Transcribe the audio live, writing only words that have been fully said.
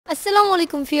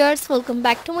Assalamualaikum viewers, welcome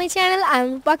back to my channel. I am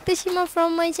Rupa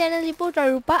from my channel Reporter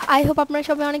Rupa. I hope আপনারা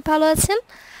সবাই অনেক ভালো আছেন।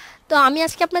 তো আমি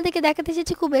আজকে আপনাদেরকে দেখাতে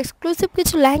এসেছি খুব এক্সক্লুসিভ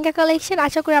কিছু লেহেঙ্গা কালেকশন।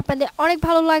 আশা করি আপনাদের অনেক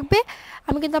ভালো লাগবে।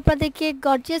 আমি কিন্তু আপনাদেরকে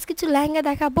গর্জিয়াস কিছু লেহেঙ্গা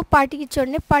দেখাবো পার্টির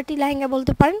জন্য, পার্টি লেহেঙ্গা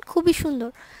বলতে পারেন, খুবই সুন্দর।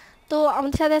 তো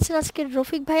আমাদের সাথে আছেন আজকে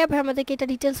রফিক ভাইয়া, ভাই আমাদেরকে এটা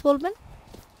ডিটেইলস বলবেন।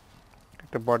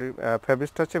 এটা বডি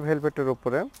ফেব্রিকটা হচ্ছে ভেলভেটের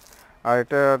উপরে, আর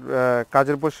এটা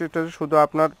কাজের বৈশিষ্ট্য শুধু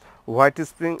আপনার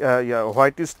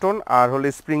হোয়াইট স্টোন আর হলে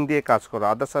স্প্রিং দিয়ে কাজ করা,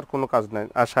 আদার্স আর কোনো কাজ নাই।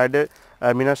 আর সাইডে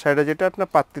মিনার সাইডে যেটা আপনার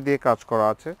পাত্তি দিয়ে কাজ করা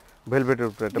আছে ভেলভেটের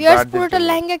উপরে। এটা পুরোটা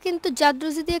লেহেঙ্গা কিন্তু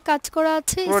জাদরুজি দিয়ে কাজ করা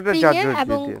আছে, স্প্রিং এর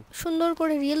এবং সুন্দর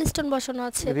করে রিয়েল স্টোন বসানো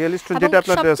আছে। রিয়েল স্টোন যেটা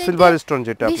আপনার সিলভার স্টোন,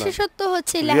 যেটা আপনার বিশেষত্ব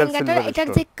হচ্ছে লেহেঙ্গাটার এটার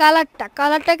যে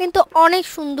কালারটা কিন্তু অনেক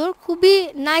সুন্দর, খুবই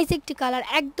নাইস একটি কালার,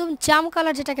 একদম জাম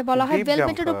কালার যেটাকে বলা হয়।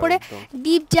 ভেলভেটের উপরে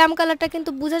ডিপ জাম কালারটা কিন্তু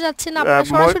বোঝা যাচ্ছে না, আপনারা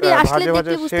সরাসরি আসলে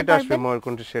দেখলে বুঝতে পারবেন।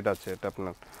 ময়ূরকণ্ঠী শেড আছে এটা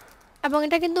আপনার, এবং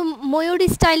এটা কিন্তু ময়ূরী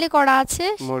স্টাইলে করা আছে,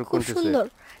 খুব সুন্দর।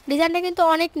 ডিজাইনটা কিন্তু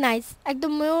অনেক নাইস,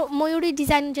 একদম ময়ূরী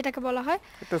ডিজাইন যেটাকে বলা হয়।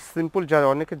 এটা সিম্পল, যারা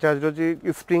অনেকে জারদোজি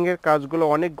স্প্রিং এর কাজগুলো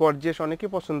অনেক গর্জিয়াস, অনেকেই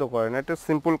পছন্দ করে না, এটা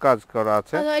সিম্পল কাজ করা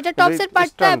আছে। এটা টপসের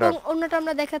পার্টটা এবং ওন্নাটা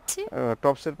আমরা দেখাচ্ছি।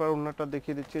 টপসের পার ওন্নাটা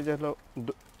দেখিয়ে দিচ্ছি, যে হলো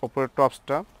উপরের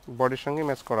টপসটা বডির সঙ্গে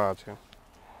ম্যাচ করা আছে।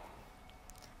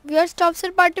 ভিউয়ার্স,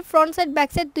 টপসের পার্টে ফ্রন্ট সাইড ব্যাক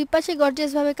সাইড দুই পাশে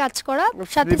গর্জিয়াস ভাবে কাজ করা,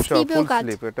 সাথে স্লিভেও কাজ।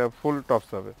 এটা ফুল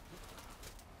টপস হবে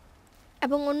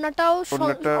এবং ওন্নাটাও অনেক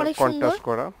সুন্দর কন্ট্রাস্ট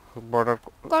করা, বর্ডার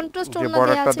কন্ট্রাস্ট ওন্না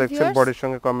দেয়া আছে। বর্ডারটা দেখছেন বডির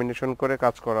সঙ্গে কম্বিনেশন করে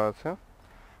কাজ করা আছে।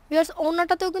 ভিউয়ার্স,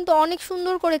 ওন্নাটাতেও কিন্তু অনেক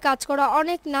সুন্দর করে কাজ করা,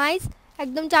 অনেক নাইস,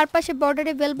 একদম চারপাশে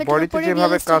বর্ডারে ভেলভেটের উপরে বডিতে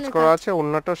যেভাবে কাজ করা আছে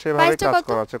ওন্নাটাও সেভাবে কাজ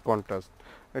করা আছে, কন্ট্রাস্ট।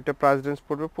 এটা প্রাইস রেঞ্জ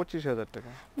পড়বে 25000 টাকা।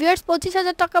 ভিউয়ার্স,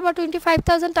 25000 টাকা বা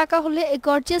 25000 টাকা হলে এই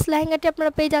গর্জিয়াস লেহেঙ্গাটি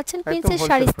আপনারা পেয়ে যাচ্ছেন প্রিন্সেস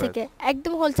শাড়িজ থেকে,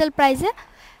 একদম হোলসেল প্রাইসে।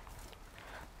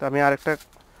 তো আমি আরেকটা,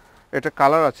 এটা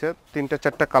কালার আছে,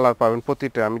 3-4টা কালার পাবেন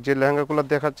প্রতিটা। আমি যে লেহেঙ্গাগুলো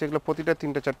দেখাচ্ছি এগুলো প্রতিটা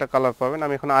 3-4টা কালার পাবেন।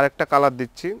 আমি এখন আরেকটা কালার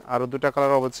দিচ্ছি, আরো দুটো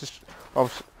কালার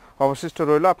অবশিষ্ট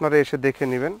রইলো, আপনারা এসে দেখে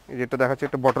নেবেন। যেটা দেখাচ্ছি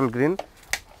এটা bottle green,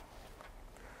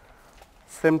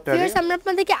 same type. Viewers, আমরা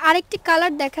আপনাদেরকে আরেকটি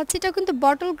কালার দেখাচ্ছি, এটা কিন্তু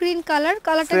বটল গ্রিন কালার,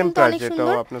 কালারটা কিন্তু অনেক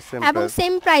সুন্দর এবং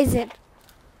সেম প্রাইসের।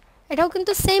 এটাও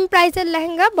কিন্তু সেম প্রাইসের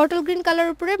লেহেঙ্গা, বটল গ্রিন কালার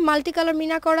উপরে মাল্টি কালার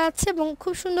মিনা করা আছে এবং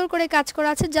খুব সুন্দর করে কাজ করা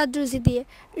আছে জাদরুজি দিয়ে,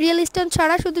 রিয়েল স্টোন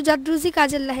ছাড়া শুধু জাদরুজি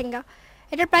কাজের লেহেঙ্গা।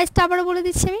 এটার প্রাইসটা আবারও বলে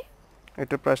দিচ্ছি আমি,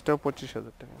 এটার প্রাইসটাও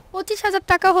 25000 টাকা। 25000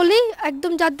 টাকা হলেই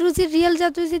একদম জাদরুজি, রিয়েল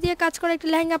জাদরুজি দিয়ে কাজ করা একটা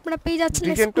লেহেঙ্গা আপনারা পেয়ে যাচ্ছেন।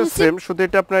 ডিজাইনটা সেম, শুধু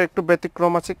এটা আপনার একটু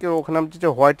ব্যতিক্রম আছে কি, ওখানে আপনি যে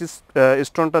হোয়াইট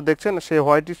স্টোনটা দেখছেন সেই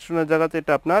হোয়াইট স্টোনের জায়গাতে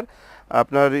এটা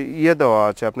আপনার ইয়ে দেওয়া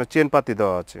আছে, আপনার চেন পাতি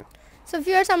দেওয়া আছে। সো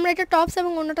ভিউয়ার্স, আমরা এটা টপস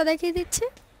এবং ওন্নাটা দেখিয়ে দিচ্ছি।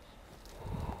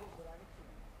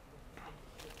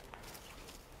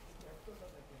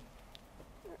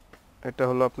 এটা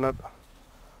হলো আপনার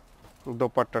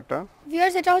দোপাট্টাটা।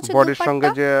 ভিউয়ার্স, এটা হচ্ছে বডির সঙ্গে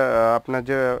যে আপনার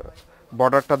যে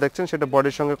বর্ডারটা দেখছেন সেটা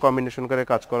বডির সঙ্গে কম্বিনেশন করে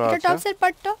কাজ করা আছে। এটা টপসের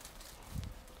পার্টটা।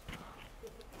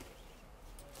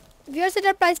 ভিউয়ার্স,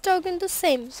 এটার প্রাইসটাও কিন্তু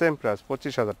সেম প্রাইস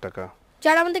 25000 টাকা।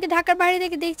 যারা আমাদেরকে ঢাকার বাইরে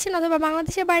থেকে দেখছেন অথবা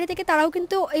বাংলাদেশের বাইরে থেকে, তারাও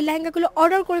কিন্তু এই লেহেঙ্গাগুলো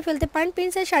অর্ডার করে ফেলতে পারেন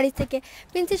প্রিন্সেস শাড়িজ থেকে।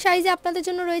 প্রিন্সেস শাড়িজে আপনাদের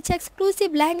জন্য রয়েছে এক্সক্লুসিভ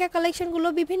লেহেঙ্গা কালেকশনগুলো,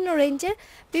 বিভিন্ন রেঞ্জের,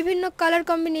 বিভিন্ন কালার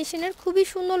কম্বিনেশনের খুবই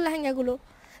সুন্দর লেহেঙ্গাগুলো,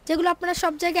 যেগুলো আপনারা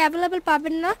সব জায়গায় অ্যাভেলেবেল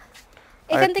পাবেন না।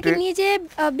 এখান থেকে নিয়ে যে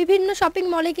বিভিন্ন শপিং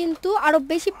মলে কিন্তু আরো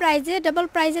বেশি প্রাইসে, ডাবল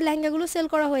প্রাইসে লেহেঙ্গাগুলো সেল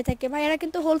করা হয়ে থাকে, ভাইয়ারা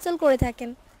কিন্তু হোলসেল করে থাকেন।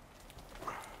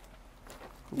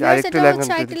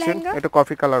 এটা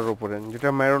কফি কালারের উপরে, যেটা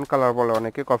মেরুন কালার বলে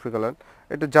অনেকে, কফি কালার।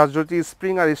 এটা জারদোজি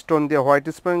স্প্রিং আর স্টোন দিয়ে, হোয়াইট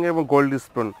স্প্রিং এবং গোল্ড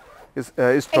স্টোন।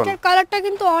 এটার কালারটা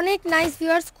কিন্তু অনেক নাইস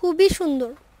ভিউয়ার্স, খুবই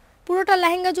সুন্দর, পুরোটা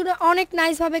লেহেঙ্গা জুড়ে অনেক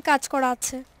নাইস ভাবে কাজ করা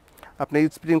আছে। আপনার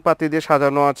স্প্রিং পাতি দিয়ে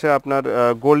সাজানো আছে, আপনার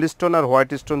গোল্ড স্টোন আর হোয়াইট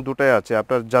স্টোন দুটাই আছে।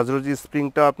 আপনার জারদোজি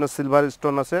স্প্রিংটা আপনার সিলভার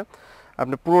স্টোন আছে,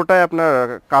 আপনি পুরোটাই আপনার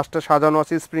কাজটা সাজানো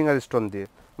আছে স্প্রিং আর স্টোন দিয়ে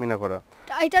মিনা করা।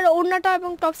 এটার ওড়নাটা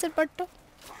এবং টপসের পার্টটা,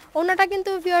 ওড়নাটা কিন্তু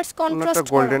viewers contrast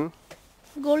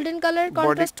golden colour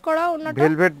contrast করা ওড়নাটা।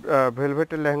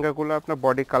 ভেলভেটের লেহেঙ্গাগুলো আপনার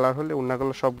বডি কালার হলে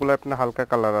ওড়নাগুলো সবগুলো আপনার হালকা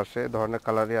কালার আসে, ধরনের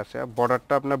কালারই আসে,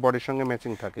 বর্ডারটা আপনার বডির সঙ্গে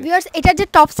ম্যাচিং থাকে। ভিউয়ার্স, এটা যে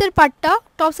টপসের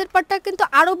পার্টটা কিন্তু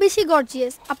আরো বেশি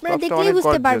গর্জিয়াস, আপনারা দেখলেই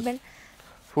বুঝতে পারবেন।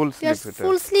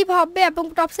 ফুল স্লিভ হবে এবং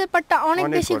টপসের পার্টটা অনেক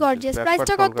বেশি গর্জিয়াস।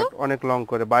 প্রাইসটা কত? অনেক লং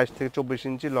করে 22 থেকে 24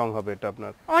 ইঞ্চি লং হবে এটা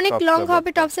আপনার, অনেক লং হবে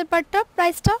টপসের পার্টটা।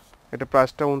 প্রাইসটা, এটা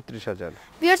প্রাইসটা 29000।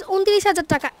 ভিউয়ার্স, 29000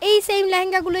 টাকা। এই সেম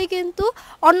লেহেঙ্গাগুলোই কিন্তু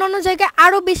অন্যান্য জায়গায়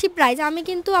আরো বেশি প্রাইস, আমি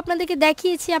কিন্তু আপনাদেরকে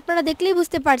দেখিয়েছি, আপনারা দেখলেই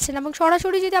বুঝতে পারছেন। এবং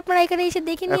সরাসরি যদি আপনারা এখানে এসে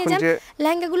দেখে নিয়ে যান,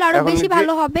 লেহেঙ্গাগুলো আরো বেশি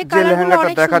ভালো হবে। কালারগুলো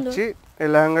অনেক সুন্দর। দেখাচ্ছি এই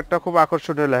লেহেঙ্গাটা খুব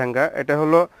আকর্ষণীয় লেহেঙ্গা। এটা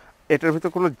হলো, এটার ভিতর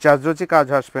কোনো জারদোজি কাজ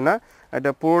আসবে না,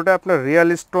 এটা পুরোটা আপনার রিয়েল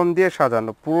স্টোন দিয়ে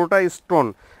সাজানো, পুরোটা স্টোন।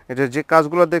 এটা যে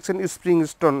কাজগুলো দেখছেন স্প্রিং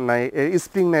স্টোন নাই,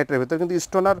 স্প্রিং নাই এটার ভিতরে, কিন্তু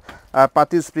স্টোন আর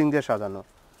পাতি স্প্রিং দিয়ে সাজানো।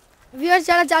 ভিউয়ার্স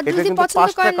যারা জারদৌজি পছন্দ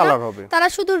করেন না কালার হবে, তারা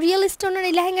শুধু রিয়েল স্টোনের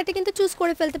এই লেহেঙ্গাটা কিন্তু চুজ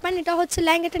করে ফেলতে পারেন। এটা হচ্ছে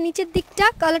লেহেঙ্গাটা নিচের দিকটা,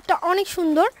 কালারটা অনেক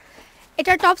সুন্দর।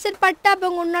 এটা টপসের পার্টটা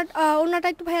এবং ওন্নাটা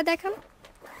একটু ভাইয়া দেখান।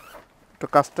 তো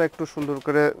কাজটা একটু সুন্দর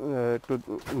করে একটু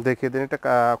দেখিয়ে দিন। এটা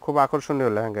খুব আকর্ষণীয়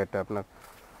লেহেঙ্গা। এটা আপনার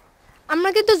আমরা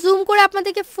কিন্তু জুম করে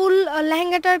আপনাদেরকে ফুল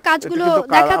লেহেঙ্গাটার কাজগুলো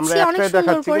দেখাচ্ছি অনেক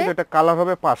সুন্দর করে। এটা কালার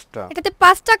হবে 5টা, এটাতে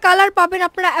 5টা কালার পাবেন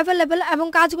আপনারা अवेलेबल, এবং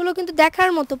কাজগুলো কিন্তু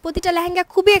দেখার মতো। প্রতিটা লেহেঙ্গা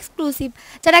খুবই এক্সক্লুসিভ।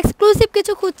 যারা এক্সক্লুসিভ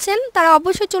কিছু খুঁজছেন তারা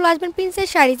অবশ্যই চলে আসবেন প্রিন্সেস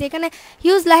শাড়িজ। এখানে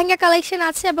হিউজ লেহেঙ্গা কালেকশন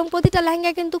আছে এবং প্রতিটা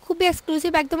লেহেঙ্গা কিন্তু খুবই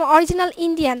এক্সক্লুসিভ, একদম অরিজিনাল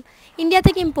ইন্ডিয়া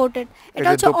থেকে ইম্পোর্টেড। এটা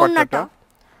হচ্ছে ওন্নাটা,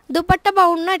 দুপাট্টা বা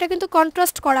ওন্না, এটা কিন্তু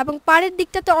কন্ট্রাস্ট করা এবং পাড়ের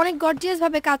দিকটাতে অনেক গর্জিয়াস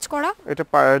ভাবে কাজ করা। এটা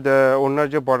ওন্নার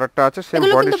যে বর্ডারটা আছে সেম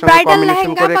এগুলো বডির কিন্তু সঙ্গে ব্রাইডাল কম্বিনেশন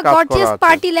লেহেঙ্গা করে বা কাজ করা গর্জিয়াস আছে।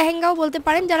 পার্টি লেহেঙ্গাও বলতে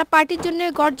পারেন। যারা পার্টির জন্য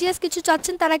গর্জিয়াস কিছু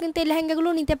চাচ্ছেন তারা কিন্তু এই লেহেঙ্গাগুলো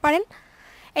নিতে পারেন।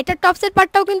 এটা টপসের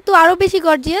পার্টটাও কিন্তু আরো বেশি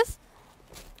গর্জিয়াস।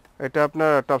 এটা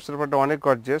আপনার টপসের পার্টটা অনেক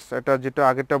গর্জিয়াস। এটা যেটা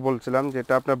আগেরটা বলছিলাম,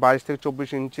 যেটা আপনার 22 থেকে 24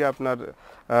 ইঞ্চি আপনার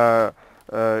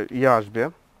আসবে,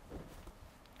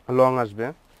 লং আসবে,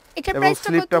 এটার এবং প্রাইসটা কত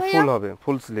স্লিপটা ভাইয়া? ফুল হবে,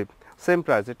 ফুল স্লিপ। সেম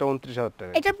প্রাইস, এটা 29,000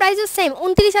 টাকা। এটার প্রাইসও সেম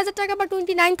 29,000 টাকা বা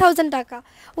 29,000 টাকা।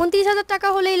 29,000 টাকা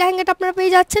হলে এই লেহেঙ্গাটা আপনারা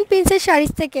পেয়ে যাচ্ছেন প্রিন্সেস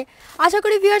শাড়িজ থেকে। আশা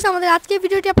করি ভিউয়ার্স আমাদের আজকের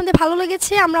ভিডিওটি আপনাদের ভালো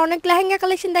লেগেছে। আমরা অনেক লেহেঙ্গা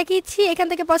কালেকশন দেখিয়েছি। এখান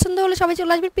থেকে পছন্দ হলে সবাই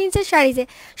চলে আসবেন princess শাড়িজে।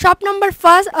 Shop number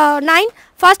 9,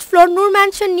 first floor, নূর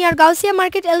mansion, near Gausia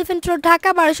market, elephant road, Dhaka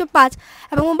 1205।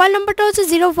 এবং মোবাইল নাম্বারটা হচ্ছে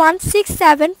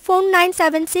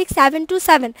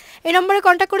 016749767727। এই নম্বরে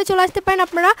কন্ট্যাক্ট করে চলে আসতে পারেন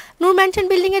আপনারা নূর ম্যানশন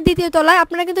বিল্ডিংয়ের দ্বিতীয় তলায়।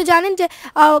 আপনারা কিন্তু জানেন যে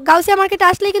গাউসিয়া মার্কেটে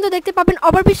আসলেই কিন্তু দেখতে পাবেন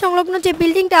ওভারব্রিজ সংলগ্ন যে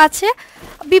বিল্ডিংটা আছে,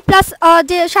 বি প্লাস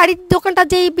যে শাড়ির দোকানটা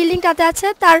যেই বিল্ডিংটাতে আছে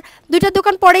তার 2টা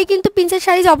দোকান পরেই কিন্তু প্রিন্সেস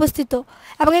শাড়িজ অবস্থিত।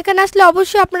 এবং এখানে আসলে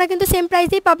অবশ্যই আপনারা কিন্তু সেম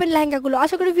প্রাইসেই পাবেন লেহেঙ্গাগুলো।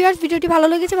 আশা করি ভিউয়ার্স ভিডিওটি ভালো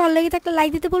লেগেছে। ভালো লেগে থাকলে লাইক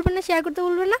দিতে ভুলবেন না, শেয়ার করতে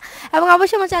ভুলবেন না, এবং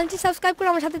অবশ্যই আমার চ্যানেলটি সাবস্ক্রাইব করে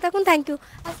আমার সাথে থাকুন। Thank you.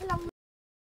 আসসালামু